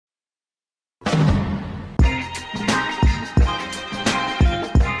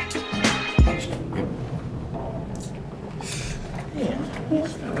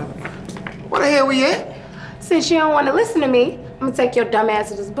hell we at? Since you don't want to listen to me, I'm gonna take your dumb ass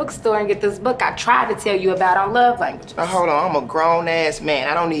to this bookstore and get this book I tried to tell you about on love languages. Now hold on, I'm a grown-ass man.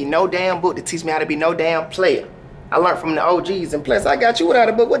 I don't need no damn book to teach me how to be no damn player. I learned from the OGs, and plus I got you without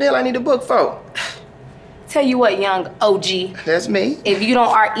a book. What the hell I need a book for? Tell you what, young OG. That's me. If you don't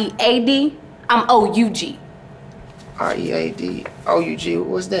R-E-A-D, I'm O-U-G. R-E-A-D, O-U-G,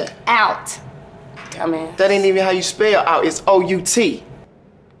 what's that? Out. Come in. That ain't even how you spell out, it's O-U-T.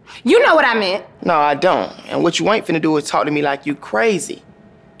 You know what I meant. No, I don't. And what you ain't finna do is talk to me like you crazy.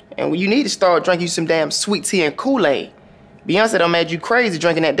 And you need to start drinking you some damn sweet tea and Kool-Aid. Beyonce done made you crazy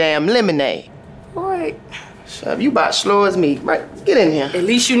drinking that damn lemonade. Boy. Shut up, you about slow as me. Right, get in here. At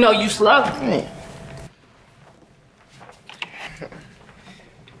least you know you slow. Man.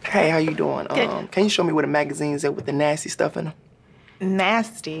 Hey, how you doing? Can you show me where the magazines at with the nasty stuff in them?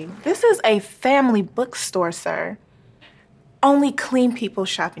 Nasty? This is a family bookstore, sir. Only clean people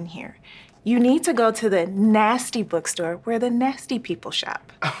shop in here. You need to go to the nasty bookstore where the nasty people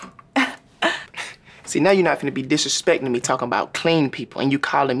shop. See, now you're not finna be disrespecting me talking about clean people and you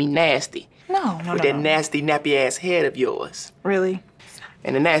calling me nasty. No. With that nasty, nappy-ass head of yours. Really?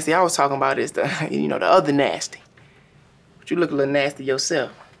 And the nasty I was talking about is the, the other nasty. But you look a little nasty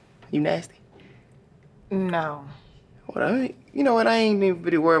yourself. You nasty? No. Well, I mean, you know what? I ain't even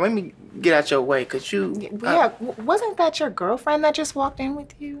really worried. Let me get out your way, cause you... Yeah, wasn't that your girlfriend that just walked in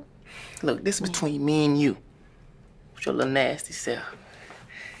with you? Look, this is between me and you. With your little nasty self.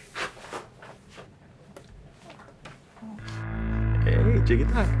 Hey,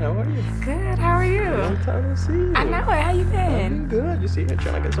 Chiquita, how are you? Good, how are you? Long time no see you. I know it, how you been? I'm good, you see, I'm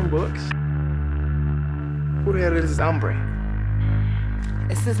trying to get some books. Who the hell is this hombre?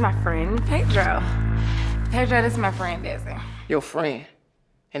 This is my friend, Pedro. Pedro, this is my friend, Desi. Your friend.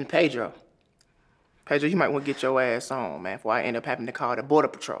 And Pedro. Pedro, you might want to get your ass on, man, before I end up having to call the Border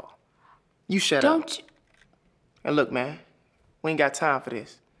Patrol. You shut up. Don't you? And look, man, we ain't got time for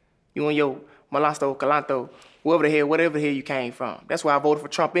this. You and your Malasto, Calanto, whatever the hell you came from. That's why I voted for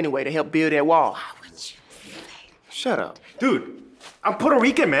Trump anyway, to help build that wall. Why would you say? Shut up. Dude, I'm Puerto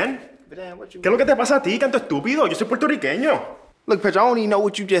Rican, man. But damn, what you... ¿Qué es lo que te pasa a ti, canto estúpido? Yo soy puertorriqueño. Look, Pedro, I don't even know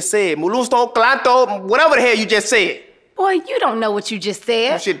what you just said. Mulusto, Calanto, whatever the hell you just said. Boy, you don't know what you just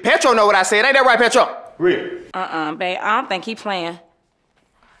said. Oh, shit, Petro know what I said. Ain't that right, Petro? Really? Babe, I don't think he playing.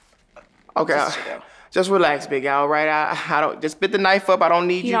 Okay, just relax, big guy, all right? I don't, just spit the knife up. I don't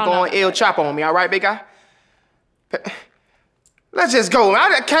need you going El Chapo on me, all right, big guy? Let's just go.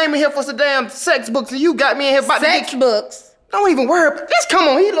 I came in here for some damn sex books and you got me in here about to get... Sex books? Don't even worry. Just come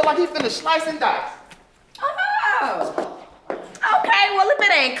on. He look like he finna slice and dice. Oh. Okay, well, if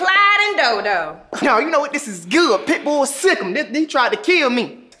it ain't Clyde and Dodo. No, you know what? This is good. Pitbull sick him. He tried to kill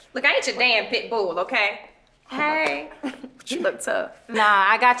me. Look, I ain't your damn pit bull, okay? Hey. You look tough. Nah,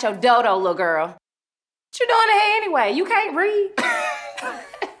 I got your Dodo, little girl. What you doing in here anyway? You can't read.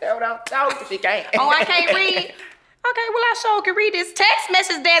 That's what I'm talking. She can't. Oh, I can't read? Okay, well, I sure can read this text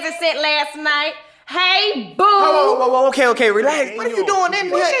message Desi sent last night. Hey, boo. Whoa, okay, relax. What are you doing in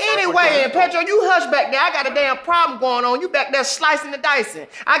here anyway? And Petro, you hush back there. I got a damn problem going on. You back there slicing and dicing.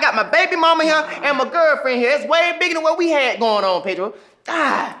 I got my baby mama here and my girlfriend here. It's way bigger than what we had going on, Pedro.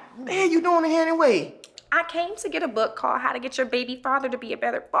 What the hell you doing in here anyway? I came to get a book called How to Get Your Baby Father to Be a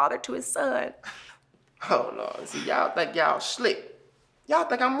Better Father to His Son. Oh, Lord. See, y'all think y'all slick. Y'all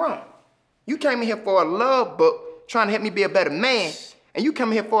think I'm wrong. You came in here for a love book trying to help me be a better man, and you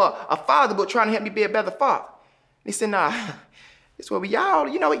come here for a father book trying to help me be a better father. They said, nah, this what we y'all,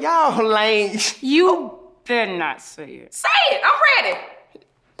 you know what, y'all lame. You better not say it. Say it, I'm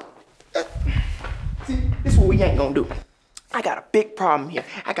ready. See, this is what we ain't gonna do. I got a big problem here.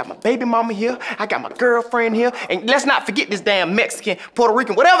 I got my baby mama here, I got my girlfriend here, and let's not forget this damn Mexican, Puerto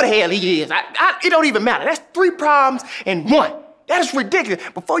Rican, whatever the hell he is. It don't even matter. That's 3 problems in 1. That is ridiculous.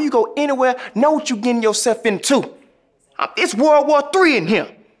 Before you go anywhere, know what you're getting yourself into. It's World War III in here.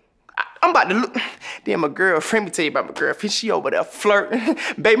 I'm about to look. Then my girlfriend, let me tell you about my girlfriend. She over there flirting.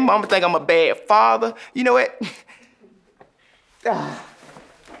 Baby mama think I'm a bad father. You know what?